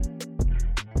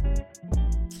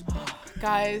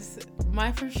Guys,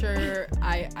 my for sure,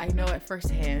 I know it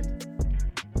firsthand.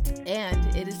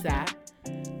 And it is that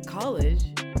college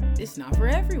is not for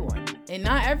everyone. And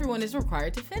not everyone is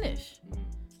required to finish.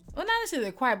 Well, not necessarily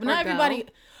required, but not everybody.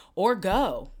 Or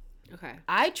go. Okay.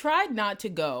 I tried not to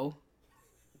go,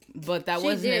 but that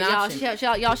wasn't an option.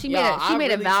 She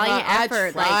made a valiant effort.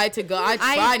 I tried to go. I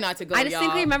tried not to go. I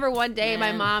distinctly remember one day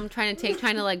my mom trying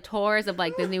to like tours of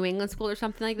like the New England school or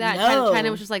something like that. No. China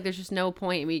was just like, there's just no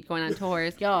point in me going on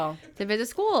tours, y'all, to visit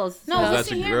schools. No, So- Is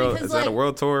listen that here, your girl? because, Is that a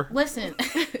world tour? Listen.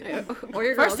 or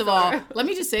your First girl of all, tour. let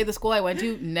me just say the school I went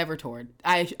to never toured.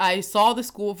 I saw the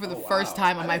school for the first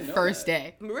time on my first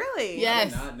day. Really?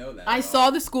 Yes. I did not know that. I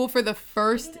saw the school for the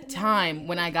first time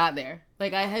when I got there.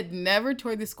 Like, I had never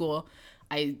toured the school.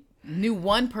 I knew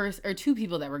one person or two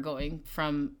people that were going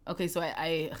from, okay, so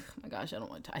I oh my gosh,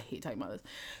 I hate talking about this.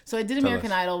 So I did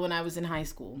American Idol when I was in high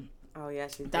school. Oh,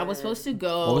 yes, you did. That was supposed to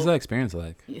go. What was that experience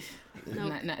like?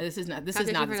 This is not the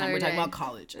time. We're talking about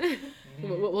college.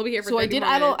 We'll be here for So I 30 did more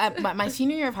Idol minutes. at my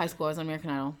senior year of high school. I was on American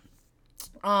Idol.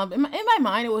 In my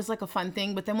mind, it was like a fun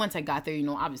thing. But then once I got there,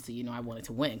 obviously, I wanted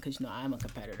to win because, I'm a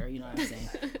competitor. You know what I'm saying?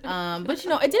 But,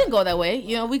 it didn't go that way.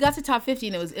 We got to top 50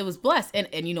 and it was blessed. And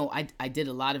I did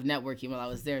a lot of networking while I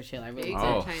was there. Shit, I really did.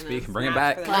 Oh, bring it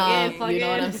back. Plug you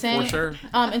know in. what I'm saying? For sure.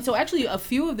 And so actually, a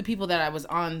few of the people that I was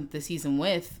on the season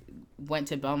with went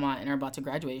to Belmont and are about to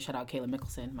graduate. Shout out Kayla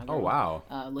Mickelson, my girl. Oh,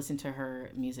 wow. Listen to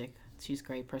her music. She's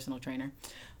great. Personal trainer.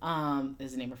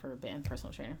 Is the name of her band,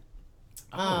 Personal Trainer.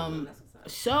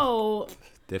 So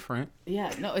Different.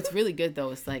 yeah, no, it's really good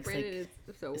though. It's like Brandon is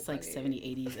so it's like funny.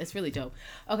 70s, 80s. It's really dope.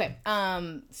 Okay,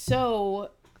 so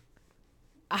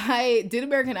I did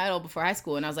American Idol before high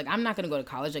school, and I was like, I'm not gonna go to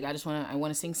college. Like, I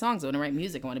want to sing songs. I want to write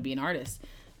music. I want to be an artist.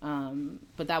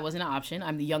 But that wasn't an option.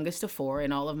 I'm the youngest of four,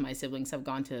 and all of my siblings have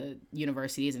gone to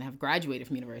universities and have graduated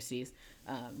from universities,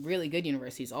 really good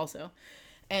universities also.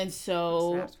 And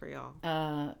so, Snaps for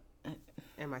y'all.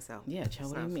 And myself. yeah,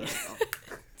 child, what do you mean? Snaps for myself.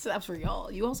 Snaps for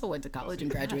y'all. You also went to college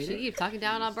and She graduated. keeps talking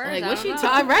down on birds. Like, I what's don't she know.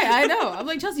 talking? Right, I know. I'm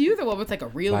like, Chelsea, you're the one with like a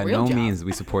real By job. no means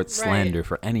we support slander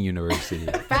for any university.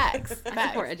 Facts. I support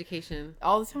Facts. education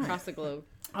All the time. across the globe.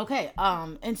 Okay.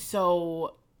 And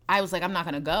so I was like, I'm not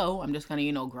gonna go. I'm just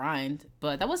gonna, grind.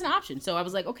 But that wasn't an option. So I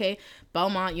was like, okay,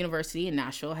 Belmont University in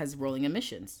Nashville has rolling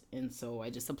admissions, and so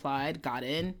I just applied, got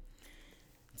in,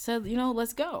 said,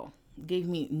 let's go. Gave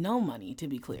me no money, to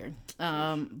be clear.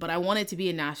 But I wanted to be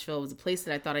in Nashville. It was a place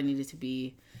that I thought I needed to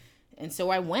be. And so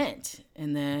I went.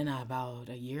 And then about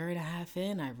a year and a half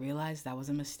in, I realized that was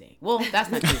a mistake. Well, that's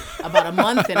not true. About a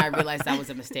month in, I realized that was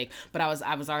a mistake. But I was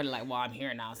already like, well, I'm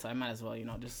here now, so I might as well,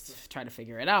 just try to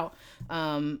figure it out.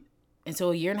 And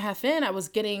so a year and a half in, I was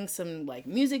getting some like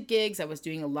music gigs. I was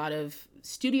doing a lot of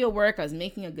studio work. I was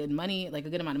making a good amount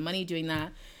of money doing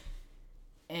that.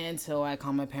 And so I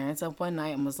called my parents up one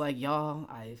night and was like, y'all,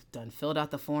 I've filled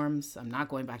out the forms. I'm not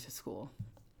going back to school.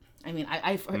 I mean,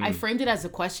 I framed it as a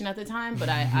question at the time, but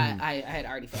I had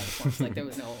already filled out the forms. Like, there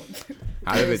was no...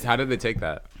 How did they take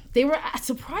that? They were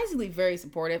surprisingly very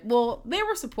supportive. Well, they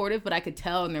were supportive, but I could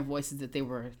tell in their voices that they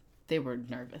were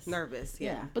nervous. Nervous,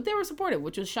 yeah. But they were supportive,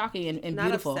 which was shocking and Not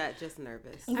beautiful. upset, just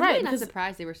nervous. I'm Right, really not because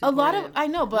surprised they were A supportive. lot of... I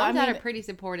know, but Moms I mean... are pretty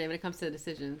supportive when it comes to the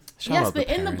decisions. Shout Yes, out the but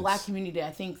in the parents. Black community,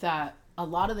 I think that a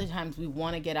lot of the times we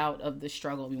want to get out of the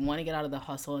struggle. We want to get out of the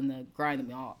hustle and the grind that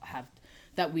we all have,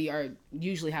 that we are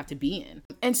usually have to be in.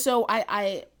 And so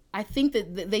I think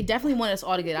that they definitely want us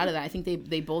all to get out of that. I think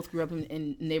they both grew up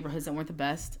in neighborhoods that weren't the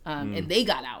best, and they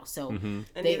got out. So And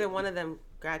neither one of them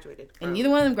graduated. and neither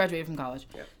one of them graduated from college.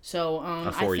 Yep. So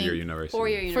A 4-year university.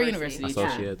 4-year university. For university,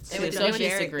 Associates. Yeah. They've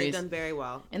Associate's degrees. done very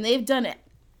well. And they've done it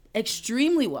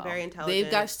extremely well. Very intelligent.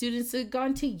 They've got students that have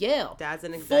gone to Yale. Dad's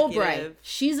an executive. Fulbright.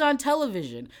 She's on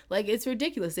television. Like, it's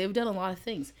ridiculous. They've done a lot of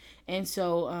things. And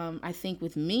so I think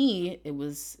with me, it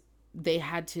was, they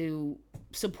had to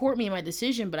support me in my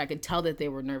decision, but I could tell that they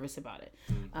were nervous about it.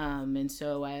 And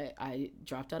so I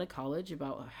dropped out of college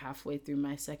about halfway through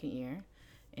my second year.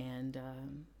 And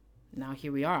now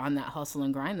here we are on that hustle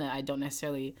and grind that I don't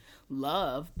necessarily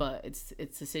love, but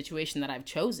it's a situation that I've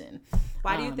chosen.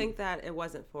 Why do you think that it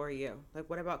wasn't for you? Like,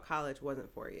 what about college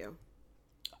wasn't for you?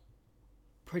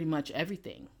 Pretty much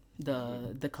everything.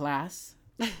 The class,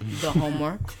 the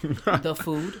homework, the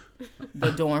food,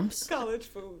 the dorms. College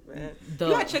food, man. The-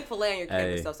 You had Chick-fil-A on your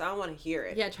campus, Hey. though, so I don't want to hear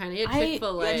it. Yeah, China. You had I-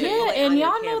 Chick-fil-A. Yeah, Yeah, Chick-fil-A and on your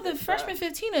y'all know the campus, freshman bruh.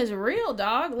 15 is real,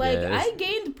 dog. Like, Yes. I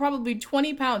gained probably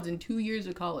 20 pounds in 2 years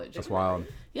of college. That's wild.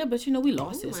 Yeah, but we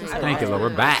lost it. So it's my all Thank you, right.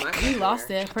 Lord. We're back. We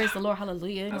lost it. Praise the Lord.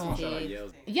 Hallelujah. You know. Shout out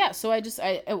Yale. Yeah, so it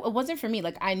wasn't for me.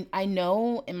 Like, I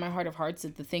know in my heart of hearts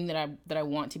that the thing that I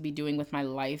want to be doing with my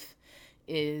life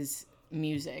is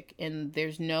music, and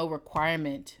there's no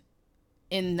requirement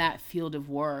in that field of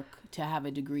work to have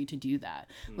a degree to do that.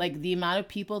 Like the amount of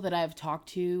people that I've talked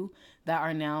to that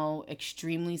are now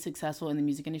extremely successful in the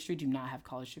music industry do not have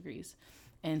college degrees.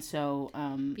 And so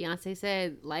Beyonce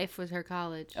said life was her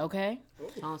college. okay.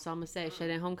 That's all I'm gonna say. She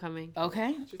did Homecoming.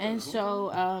 Okay. And so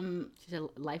She said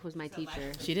life was my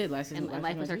teacher. she did life And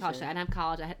life was her college. I didn't have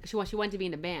college. She wanted to be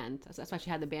in the band. That's why she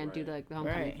had the band do the Homecoming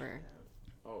Right. for her.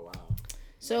 Oh wow.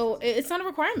 So it's not a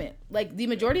requirement. Like the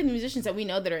majority of the musicians that we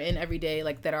know that are in every day,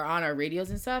 like that are on our radios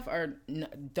and stuff,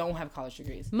 don't have college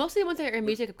degrees. Most of the ones that are in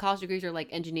music have college degrees are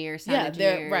like engineers, sound Yeah,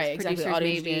 engineers, they're right. Exactly. producers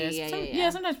Audio maybe. engineers. Yeah.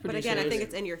 Sometimes But producers. again, I think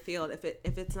it's in your field. If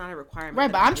it's not a requirement, Right,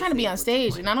 then but I'm I trying to be see on what's the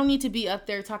stage, point. and I don't need to be up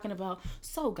there talking about.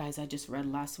 So, guys, I just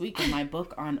read last week in my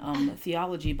book on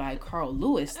theology by Carl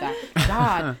Lewis that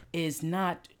God is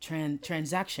not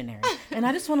transactionary, and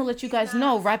I just want to let you guys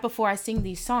know right before I sing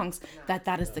these songs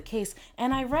that is the case.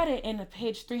 And I read it in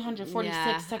page 346,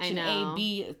 Yeah, section I A, know.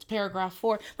 B, paragraph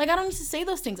 4. Like I don't need to say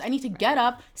those things. I need to get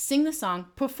up, sing the song,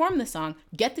 perform the song,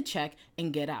 get the check,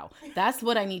 and get out. That's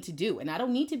what I need to do, and I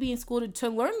don't need to be in school to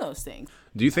learn those things.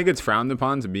 Do you think it's frowned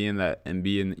upon to be in that and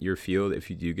be in your field if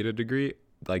you do get a degree?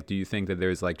 Like, do you think that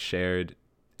there's like shared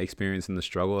experience in the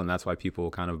struggle, and that's why people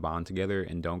kind of bond together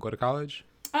and don't go to college?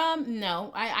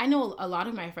 No, I know a lot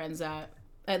of my friends that,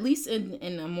 at least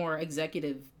in a more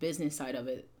executive business side of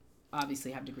it,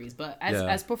 obviously have degrees. But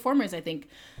as performers, I think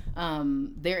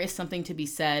there is something to be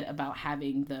said about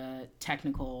having the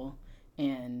technical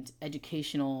and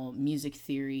educational music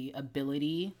theory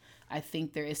ability. I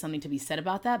think there is something to be said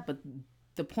about that. But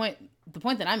the point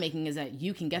that I'm making is that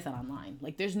you can get that online.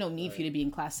 Like there's no need for you to be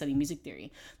in class studying music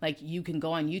theory. Like you can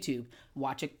go on YouTube,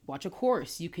 watch a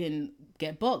course, you can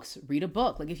get books, read a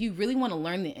book. Like if you really want to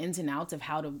learn the ins and outs of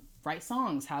how to write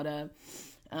songs, how to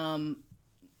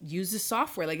use the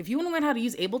software. Like if you want to learn how to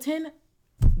use Ableton,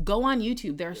 go on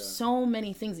YouTube. There are so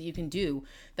many things that you can do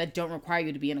that don't require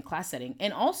you to be in a class setting.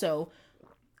 And also,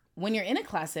 when you're in a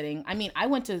class setting, I mean, I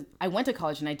went to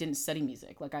college and I didn't study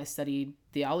music. Like I studied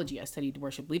theology, I studied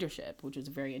worship leadership, which was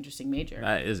a very interesting major.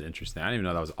 That is interesting. I didn't even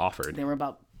know that was offered. There were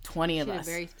about 20 of She had a us.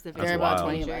 very specific. There were That's about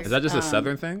wild. 20 of us. Is that just a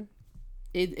Southern thing?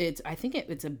 I think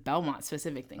it's a Belmont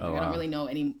specific thing. Like, I wow. don't really know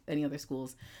any other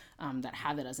schools that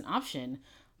have it as an option,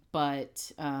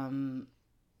 but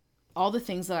all the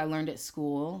things that I learned at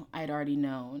school, I'd already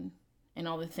known, and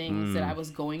all the things that I was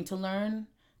going to learn,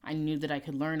 I knew that I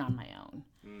could learn on my own.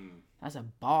 That's a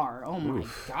bar. Oh my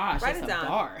gosh, Write that's it down. a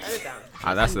bar. Write it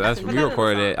down. That's we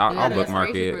recorded it. I'll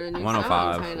bookmark it.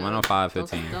 105,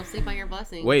 15. Don't sleep on your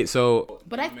blessings. Wait, so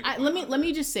But let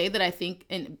me just say that I think,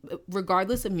 and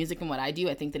regardless of music and what I do,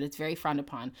 I think that it's very frowned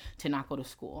upon to not go to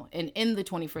school. And in the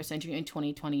 21st century, in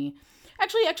 2020,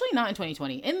 actually not in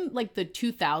 2020, in like the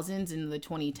 2000s and the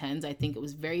 2010s, I think it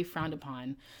was very frowned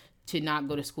upon to not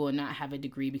go to school and not have a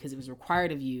degree because it was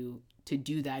required of you to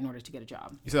do that in order to get a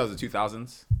job. you said that was the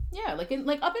 2000s? Yeah, like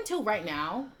up until right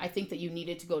now, I think that you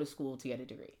needed to go to school to get a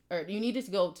degree, or you needed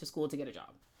to go to school to get a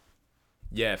job.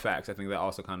 Yeah, facts. I think that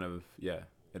also kind of it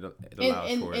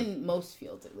allows for it. In most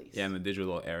fields, at least. Yeah, in the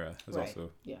digital era is Right. also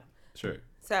Yeah. sure.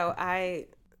 So I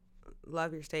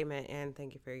love your statement and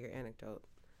thank you for your anecdote.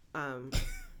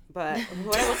 But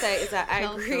what I will say is that I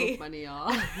That was agree. so funny,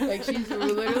 y'all. Like she's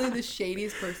literally the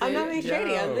shadiest person. I'm not being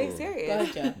shady. I'm being Yo.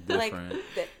 serious. Gotcha. Like Different.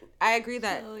 I agree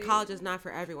that college is not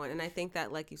for everyone, and I think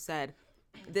that, like you said,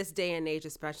 this day and age,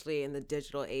 especially in the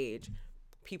digital age,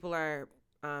 people are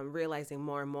realizing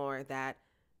more and more that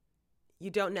you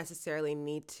don't necessarily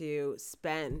need to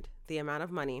spend the amount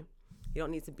of money. You don't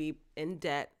need to be in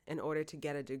debt in order to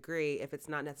get a degree if it's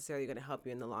not necessarily going to help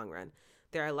you in the long run.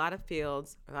 There are a lot of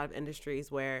fields, a lot of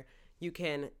industries where you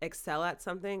can excel at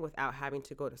something without having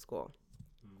to go to school.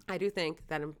 I do think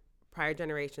that in prior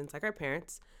generations, like our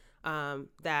parents,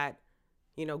 that,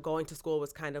 you know, going to school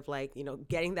was kind of like, you know,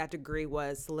 getting that degree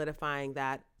was solidifying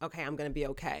that, okay, I'm going to be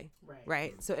okay.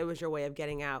 Right. So it was your way of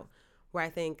getting out. Where I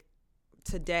think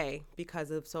today,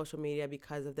 because of social media,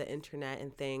 because of the internet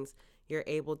and things, you're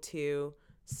able to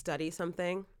study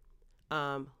something,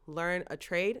 learn a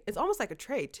trade. It's almost like a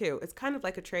trade too. It's kind of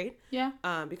like a trade. Yeah.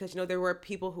 Because, you know, there were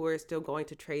people who were still going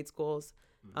to trade schools,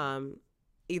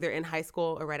 either in high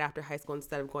school or right after high school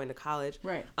instead of going to college.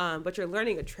 Right. But you're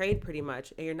learning a trade pretty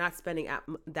much, and you're not spending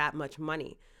that much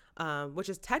money, which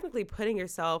is technically putting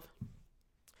yourself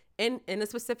in a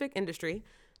specific industry,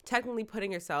 technically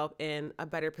putting yourself in a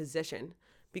better position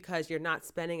because you're not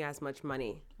spending as much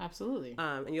money. Absolutely.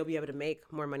 And you'll be able to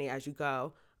make more money as you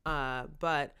go.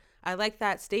 But I like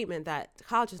that statement that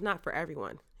college is not for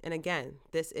everyone. And again,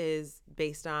 this is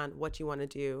based on what you want to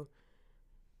do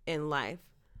in life.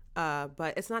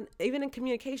 But it's not even in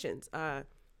communications.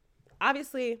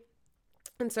 Obviously,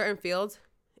 in certain fields,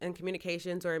 in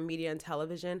communications or in media and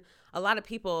television, a lot of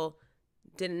people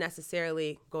didn't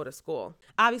necessarily go to school.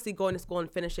 Obviously, going to school and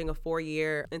finishing a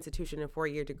 4-year institution and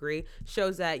 4-year degree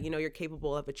shows that, you're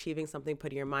capable of achieving something,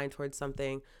 putting your mind towards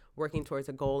something, working towards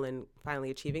a goal and finally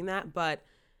achieving that. But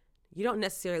you don't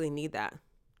necessarily need that.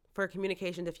 For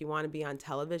communications, if you want to be on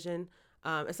television,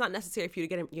 it's not necessary for you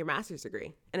to get your master's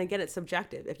degree. And again, it's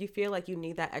subjective. If you feel like you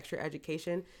need that extra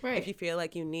education, if you feel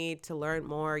like you need to learn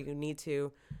more, you need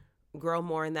to grow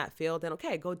more in that field, then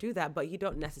okay, go do that. But you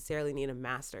don't necessarily need a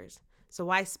master's. So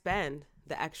why spend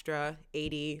the extra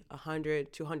 $80, $100,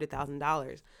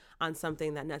 $200,000 on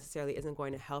something that necessarily isn't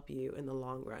going to help you in the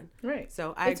long run? Right.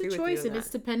 So I agree with you. It's a choice, and it's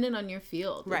dependent on your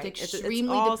field. Right. It's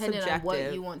extremely dependent on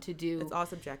what you want to do. It's all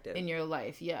subjective in your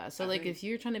life. Yeah. So like if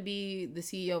you're trying to be the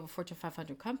CEO of a Fortune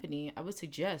 500 company, I would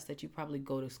suggest that you probably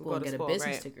go to school and get a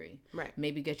business degree. Right.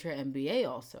 Maybe get your MBA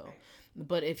also. Right.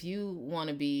 But if you want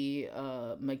to be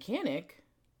a mechanic,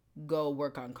 go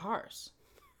work on cars.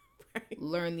 Right.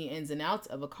 Learn the ins and outs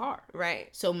of a car. Right.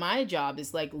 So my job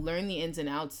is like learn the ins and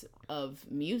outs of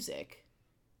music.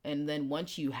 And then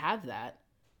once you have that,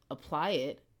 apply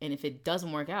it. And if it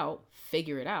doesn't work out,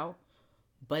 figure it out.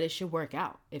 But it should work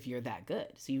out if you're that good.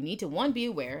 So you need to, one, be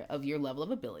aware of your level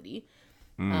of ability.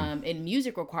 And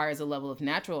music requires a level of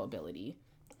natural ability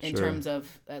in terms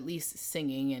of at least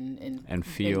singing and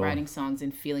feel. And writing songs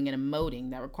and feeling and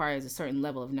emoting. That requires a certain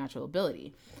level of natural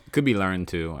ability. Could be learned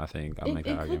too, I think. I'll make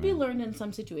that argument. It could be learned in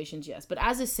some situations, yes. But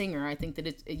as a singer, I think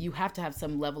that you have to have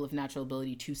some level of natural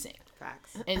ability to sing.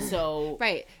 Facts. And so...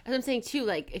 Right. As I'm saying too,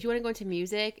 like, if you want to go into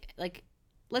music, like,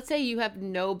 let's say you have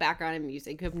no background in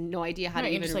music. You have no idea how to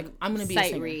even just like, I'm gonna be a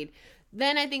singer. read.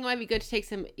 Then I think it might be good to take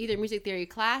some either music theory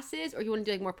classes, or you want to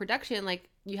do like more production, like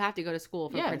you have to go to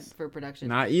school for production.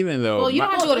 Not even though. Well, you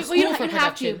don't have to go to school for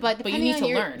production, but you need to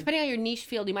learn. Depending on your niche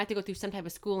field, you might have to go through some type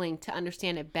of schooling to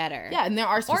understand it better. Yeah, and there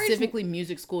are specifically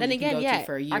music schools you can go to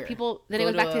for a year. Are people? Then it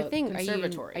goes back to the thing: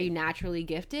 conservatory. Are you naturally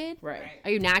gifted? Right.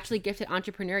 Are you naturally gifted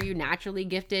entrepreneur? Are you naturally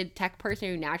gifted tech person?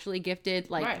 Are you naturally gifted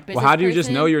business Well, how do you just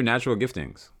person? know your natural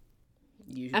giftings?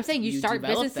 I'm saying you start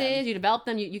businesses, you develop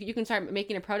them, you can start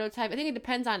making a prototype. I think it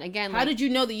depends on, again, how did you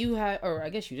know that you had, or I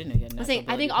guess you didn't get. I'm saying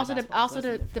I think also I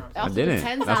didn't.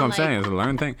 depends That's what I'm on, saying. It's a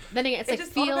learned thing. Then again, it's it like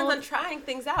just all depends on trying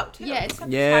things out too.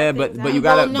 Yeah, but you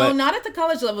gotta. Well, no, not at the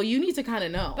college level. You need to kind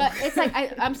of know. But it's like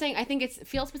I'm saying I think it's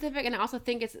field specific, and I also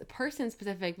think it's person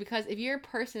specific, because if you're a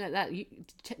person that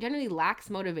generally lacks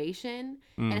motivation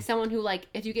and is someone who, like,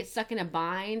 if you get stuck in a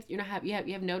bind, you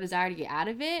have no desire to get out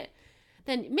of it,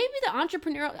 then maybe the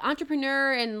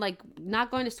entrepreneur and like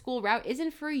not going to school route isn't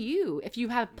for you if you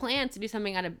have plans to do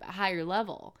something at a higher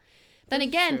level. Then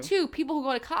again, too, people who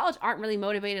go to college aren't really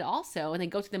motivated also, and they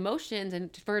go through the motions and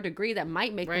for a degree that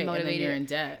might make them motivated. And then you're in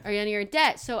debt. Or then you're in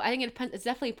debt. So I think it depends. It's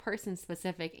definitely person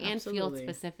specific and field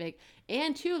specific,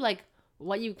 and too, like,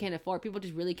 what you can afford. People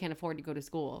just really can't afford to go to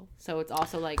school. So it's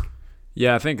also like.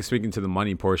 Yeah, I think speaking to the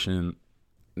money portion,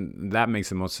 that makes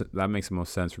the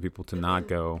most sense for people to not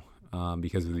go.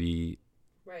 Because of the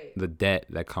debt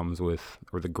that comes with,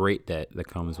 or the great debt that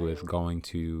comes with going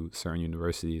to certain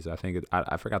universities. I think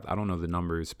I forgot. I don't know the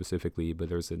numbers specifically, but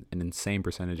there's an insane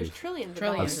percentage there's of trillions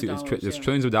there's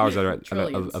trillions of dollars that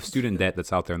are of student debt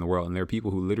that's out there in the world, and there are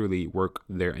people who literally work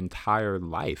their entire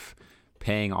life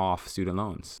paying off student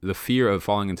loans. The fear of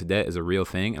falling into debt is a real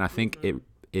thing, and I think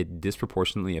it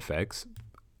disproportionately affects,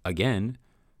 again,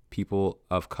 people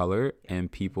of color and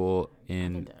people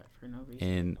in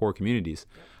poor communities.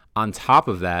 On top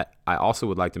of that, I also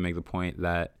would like to make the point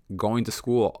that going to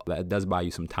school, that does buy you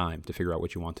some time to figure out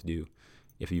what you want to do,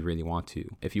 if you really want to.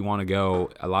 If you want to go,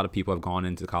 a lot of people have gone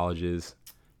into colleges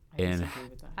and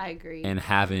I agree, and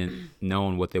haven't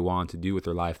known what they want to do with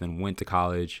their life, then went to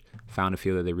college, found a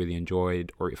field that they really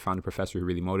enjoyed, or found a professor who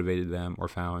really motivated them, or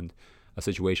found a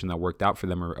situation that worked out for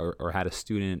them, or had a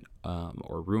student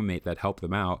or roommate that helped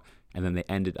them out, and then they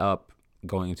ended up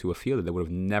going into a field that they would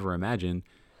have never imagined.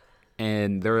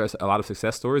 And there are a lot of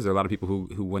success stories. There are a lot of people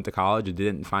who went to college and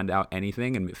didn't find out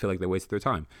anything and feel like they wasted their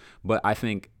time. But I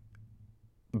think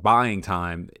buying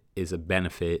time is a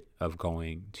benefit of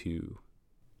going to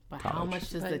college. How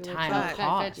much does the time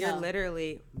cost? You're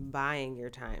literally buying your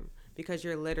time, because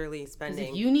you're literally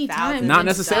spending. If you need time, not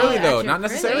necessarily though. Not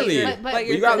necessarily. But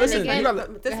you got to listen.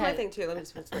 This is my thing too. Let me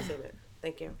just finish my statement.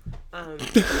 Thank you.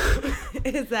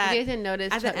 Is that you guys didn't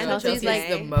notice at the end of Chelsea's like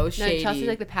the most shady. No, Chelsea's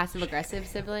like the passive aggressive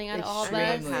sibling out of all of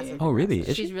us. Oh, really?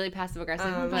 She's really passive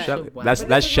aggressive.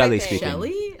 That's Shelly speaking.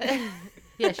 Shelly?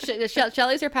 Yeah,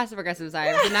 Shelly's her passive aggressive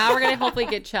side. So now we're gonna hopefully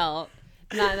get Chell.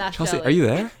 Not Chelsea, Shelley. are you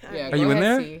there? Yeah, Are go you in ahead,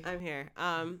 there? C. I'm here.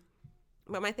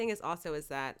 But my thing is also is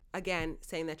that, again,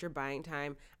 saying that you're buying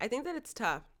time, I think that it's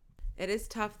tough. It is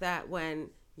tough that when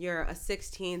you're a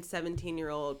 16,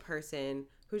 17-year-old person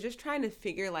who's just trying to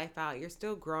figure life out, you're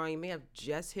still growing, you may have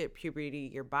just hit puberty,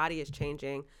 your body is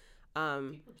changing.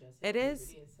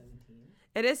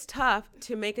 It is tough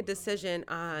to make a decision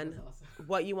on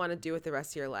what you want to do with the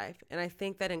rest of your life. And I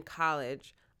think that in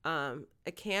college,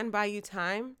 it can buy you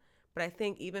time. But I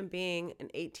think even being an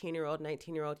 18-year-old,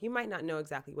 19-year-old, you might not know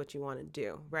exactly what you want to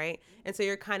do, right? And so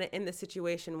you're kind of in the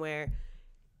situation where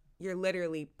you're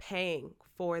literally paying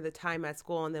for the time at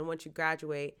school. And then once you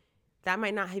graduate, that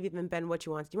might not have even been what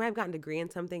you wanted. You might have gotten a degree in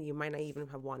something you might not even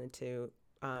have wanted to.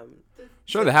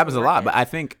 Sure, that happens a lot. But I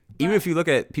think even if you look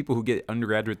at people who get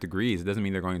undergraduate degrees, it doesn't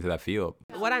mean they're going into that field.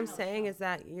 What I'm saying is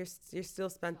that you're still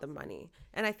spent the money.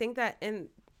 And I think that in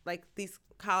like these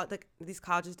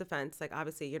colleges' defense, like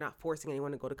obviously you're not forcing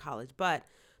anyone to go to college, but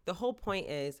the whole point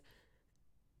is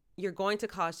you're going to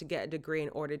college to get a degree in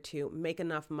order to make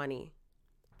enough money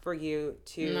for you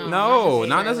to No,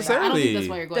 not I don't necessarily. think that's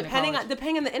why you're going depending to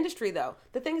college. on the industry though.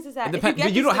 The thing is that if But you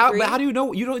get you this don't. How degree, do you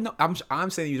know? You don't know. I'm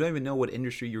saying you don't even know what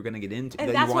industry you're going to get into And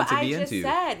that that's you want what to be I just into.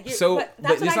 said. So, but but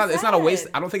that's it's what not. I It's not a waste.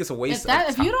 said. I don't think it's a waste.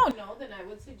 If you don't know, then I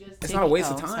would suggest It's not a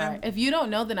waste of time. Sorry. If you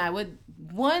don't know, then I would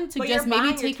But suggest you're maybe buying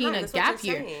your taking time. a That's what gap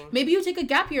you're year. saying. Maybe you take a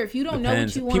gap year if you don't know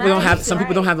Depends. what you want. People don't have. Some Right.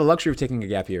 people don't have the luxury of taking a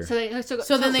gap year. So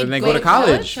then they go to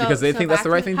college So- because they so think that's the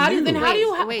back right to- thing How to do you, do. then how do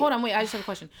you Wait. hold on, wait, I just have a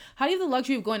question. How do you have the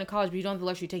luxury of going to college but you don't have the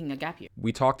luxury of taking a gap year?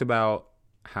 We talked about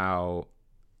how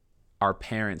our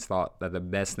parents thought that the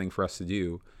best thing for us to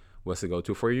do was to go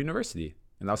to a four-year university,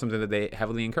 and that was something that they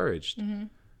heavily encouraged. Mm-hmm.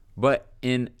 But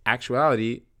in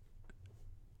actuality,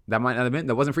 that might not have been.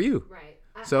 That wasn't for you. Right.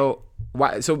 So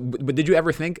why? So, but did you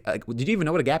ever think? Did you even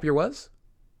know what a gap year was?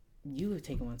 You have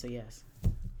taken one, so yes.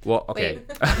 Well, okay.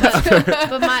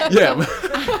 But my Yeah.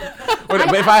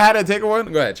 But if I had to take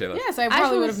one, go ahead, Shayla. Yes, I I just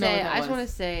probably would want have to known say, what that I just was. want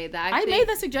to say that I think, made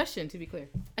that suggestion, to be clear.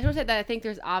 I just want to say that I think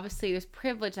there's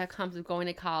privilege that comes with going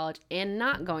to college and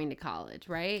not going to college,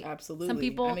 right? Absolutely. Some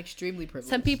people, I'm extremely privileged.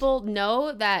 some people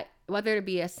know that whether it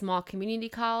be a small community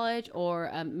college or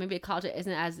maybe a college that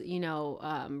isn't as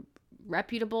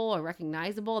reputable or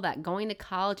recognizable, that going to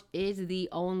college is the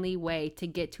only way to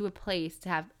get to a place to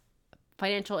have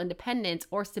financial independence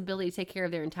or stability to take care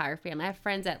of their entire family. I have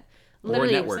friends that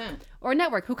literally Or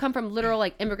network. who come from literal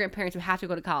like immigrant parents who have to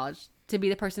go to college to be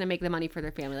the person to make the money for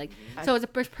their family. Like, so it's a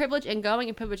privilege in going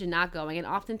and privilege in not going. And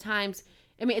oftentimes,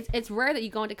 I mean, it's rare that you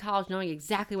go into college knowing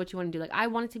exactly what you want to do. Like, I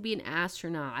wanted to be an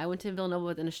astronaut. I went to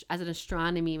Villanova as an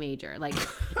astronomy major. Like,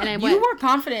 and I went. You were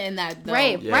confident in that, though.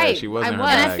 Right, Yeah, right. she was in I her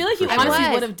was. And I bag, feel like you for honestly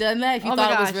sure. would have done that if you Oh my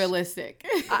thought it was gosh. realistic.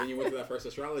 When you went to that first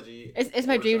astrology, It's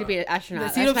my dream to be an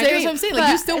astronaut. See what I'm That's my saying? dream. That's what I'm saying. But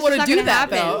Like, you still it's want to just do not that,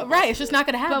 gonna though. happen. Right. It's just not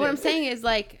going to happen. But what I'm saying is,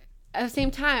 like, at the same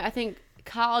time, I think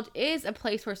college is a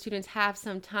place where students have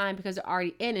some time because they're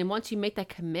already in. And once you make that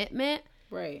commitment,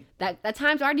 Right. that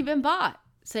time's already been bought.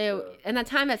 So, and that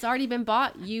time that's already been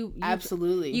bought, you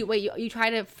Absolutely. you try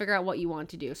to figure out what you want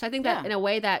to do. So I think that Yeah. in a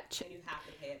way that You have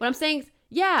to pay it. what I'm saying is,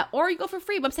 yeah, or you go for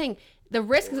free. But I'm saying the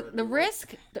risk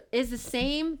is the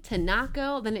same to not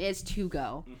go than it is to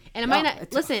go. And it might not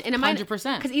it's listen. And it might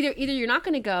 100%. because either you're not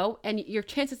going to go, and your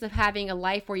chances of having a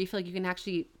life where you feel like you can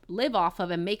actually live off of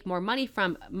and make more money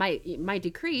from might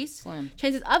decrease. Slim.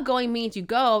 Chances of going means you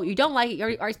go, you don't like it, you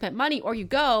already spent money, or you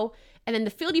go. And then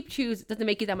the field you choose doesn't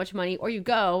make you that much money, or you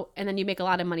go and then you make a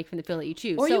lot of money from the field that you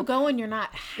choose. Or so you go and you're not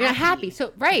happy. you're not happy.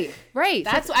 So right.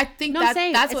 That's So what I think. No, I'm That's,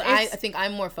 saying that's it's- what I it's- think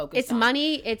I'm more focused it's on.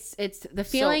 money. It's the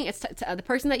feeling. It's the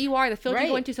person that you are, the field Right. you're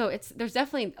going to. So there's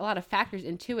definitely a lot of factors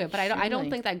into it. But I don't Extremely.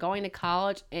 think that going to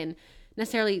college and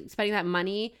necessarily spending that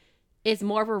money is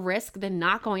more of a risk than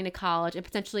not going to college and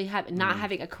potentially not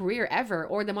having a career ever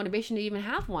or the motivation to even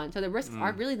have one. So the risks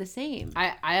are really the same.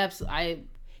 I absolutely.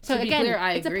 So to be again, clear,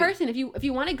 I it's agree. a person. If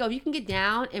you want to go, if you can get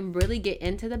down and really get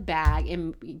into the bag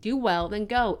and do well, then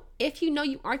go. If you know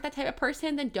you aren't that type of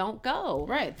person, then don't go.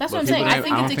 Right. That's But what I'm people saying. don't- I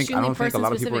think it's extremely I don't think a person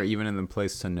lot of people are specific. even in the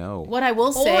place to know. What I will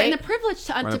Or say. in the privilege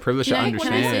to Or in the privilege to can I- can I say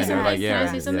understand. something? They're like, yeah, Can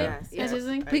I say something? yeah. Can I say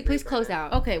something? Please close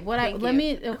out. Okay. What I Thank let you.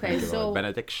 me. Okay. Thank you, So Lord.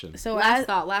 Benediction. so Last as,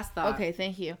 thought. Okay,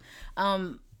 thank you.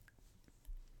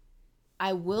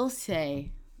 I will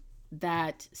say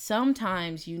that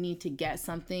sometimes you need to get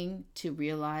something to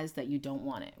realize that you don't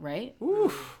want it, right?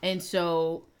 Oof. And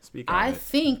so Speak on I it.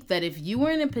 think that if you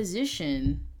were in a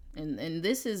position, and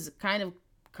this is kind of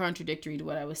contradictory to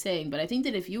what I was saying, but I think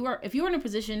that if you were in a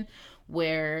position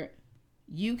where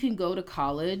you can go to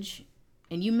college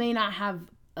and you may not have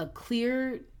a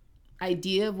clear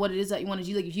idea of what it is that you want to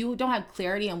do, like if you don't have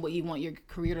clarity on what you want your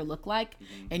career to look like,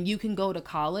 and you can go to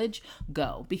college,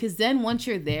 go. Because then once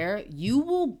you're there, you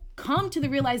will come to the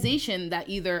realization that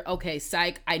either, okay,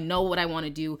 psych, I know what I want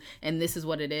to do and this is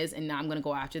what it is, and now I'm gonna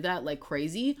go after that like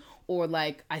crazy, or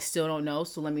like I still don't know,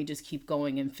 so let me just keep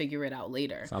going and figure it out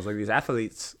later. Sounds like these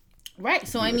athletes. Right.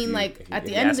 So I mean, like at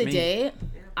the end of the day,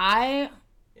 I'm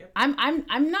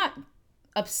not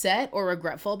upset or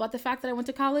regretful about the fact that I went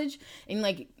to college, and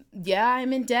like, yeah,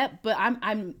 I'm in debt, but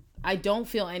I don't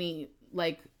feel any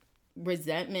like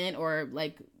resentment or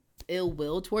like ill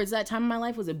will towards that time in my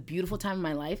life. It was a beautiful time in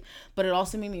my life, but it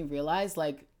also made me realize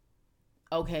like,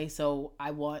 okay, so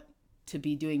I want to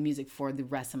be doing music for the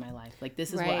rest of my life. Like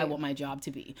this is what I want my job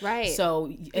to be. Right. So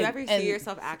do you ever see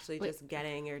yourself actually just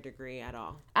getting your degree at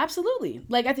all? Absolutely.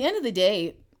 Like at the end of the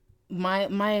day,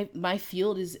 my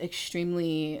field is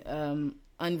extremely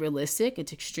unrealistic.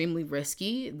 It's extremely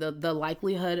risky. The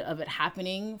likelihood of it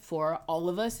happening for all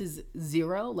of us is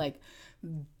zero. Like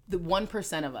the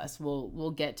 1% of us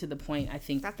will get to the point, I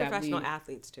think, that's professional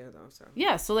athletes too, though. So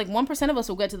yeah, so like 1% of us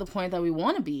will get to the point that we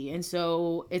want to be, and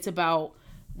so it's about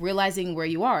realizing where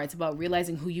you are. It's about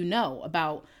realizing who you know,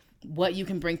 about what you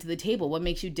can bring to the table, what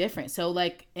makes you different. So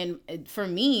like, and for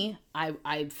me, I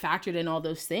factored in all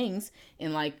those things,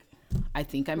 and like I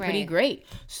think I'm pretty great.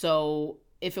 So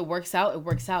if it works out, it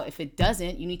works out. If it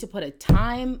doesn't, you need to put a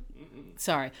time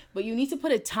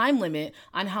limit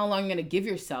on how long you're going to give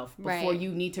yourself before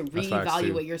you need to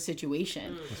reevaluate your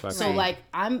situation. So like,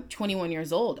 I'm 21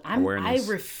 years old. I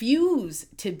refuse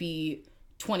to be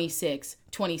 26,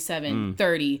 27,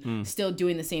 30, still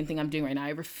doing the same thing I'm doing right now. I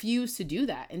refuse to do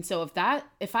that. And so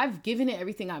if I've given it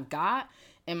everything I've got,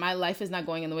 and my life is not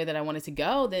going in the way that I want it to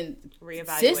go, then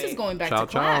sis is going back to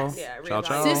class.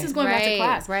 Yeah, sis is going back to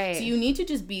class. Right. So you need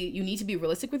to be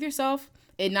realistic with yourself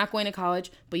and not going to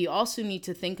college, but you also need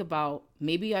to think about,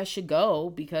 maybe I should go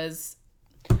because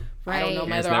I don't know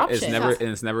my other options.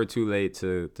 It's never too late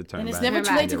to turn back. And it's never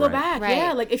too late to go back. Right.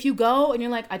 Yeah, like if you go and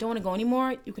you're like, I don't want to go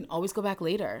anymore, you can always go back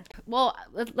later. Well,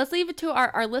 let's leave it to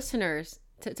our listeners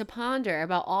to ponder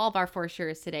about all of our for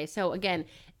sures today. So again,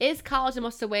 is college the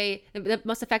most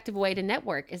effective way to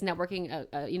network? Is networking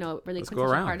really critical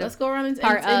part of? Let's go around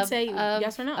and say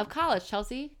yes or no of college.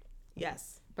 Chelsea?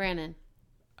 Yes. Brandon?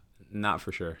 Not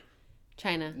for sure.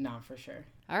 China? Not for sure.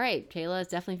 All right, Kayla is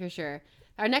definitely for sure.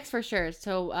 Our next for sure.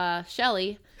 So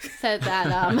Shelly said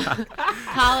that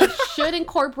college should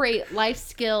incorporate life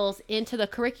skills into the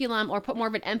curriculum, or put more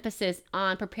of an emphasis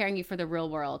on preparing you for the real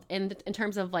world. In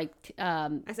terms of like, I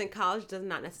think college does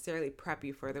not necessarily prep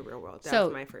you for the real world.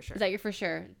 That's my for sure. Is that your for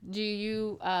sure? Do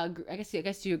you? I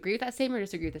guess do you agree with that statement or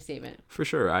disagree with the statement? For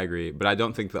sure, I agree, but I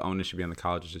don't think the onus should be on the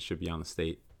colleges. It should be on the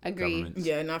state. Agree.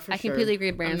 Yeah, not for sure. I completely agree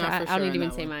with Brandon. I don't need to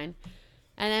even say mine.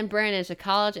 And then Brandon, a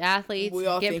college athlete, we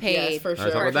all get think paid. Yes, for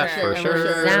sure. For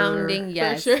sure. Sounding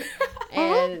yes. For sure.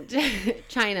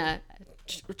 And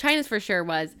China's for sure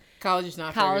was college is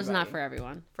not for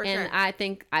everyone. For and sure. I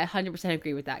think I 100%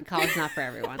 agree with that. College is not for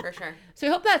everyone. For sure. So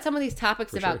we hope that some of these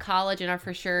topics about college and our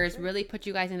for sure's really put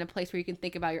you guys in a place where you can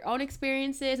think about your own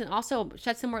experiences, and also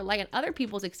shed some more light on other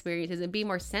people's experiences, and be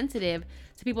more sensitive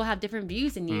to people who have different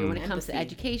views than you when it comes to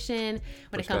education,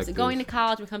 when it comes to going to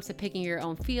college, when it comes to picking your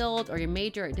own field or your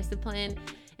major or discipline.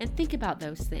 And think about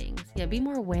those things. Yeah, be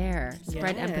more aware.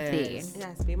 Spread empathy.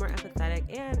 Yes, be more empathetic.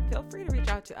 And feel free to reach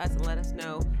out to us and let us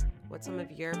know what some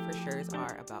of your for sure's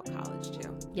are about college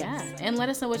too. Yes. Yeah, and let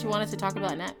us know what you want us to talk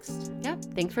about next. Yep.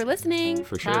 Thanks for listening.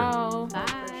 For sure. Ciao. Bye.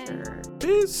 For sure.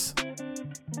 Peace.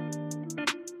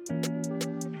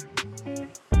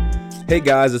 Hey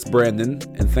guys, it's Brandon,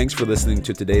 and thanks for listening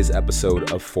to today's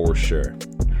episode of For Sure.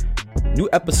 New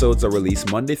episodes are released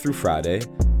Monday through Friday,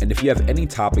 and if you have any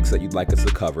topics that you'd like us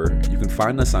to cover, you can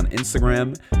find us on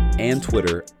Instagram and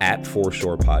Twitter at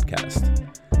Foreshore Podcast.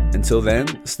 Until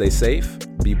then, stay safe,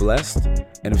 be blessed,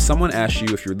 and if someone asks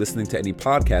you if you're listening to any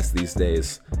podcast these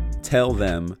days, tell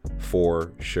them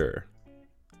for sure.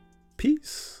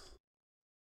 Peace.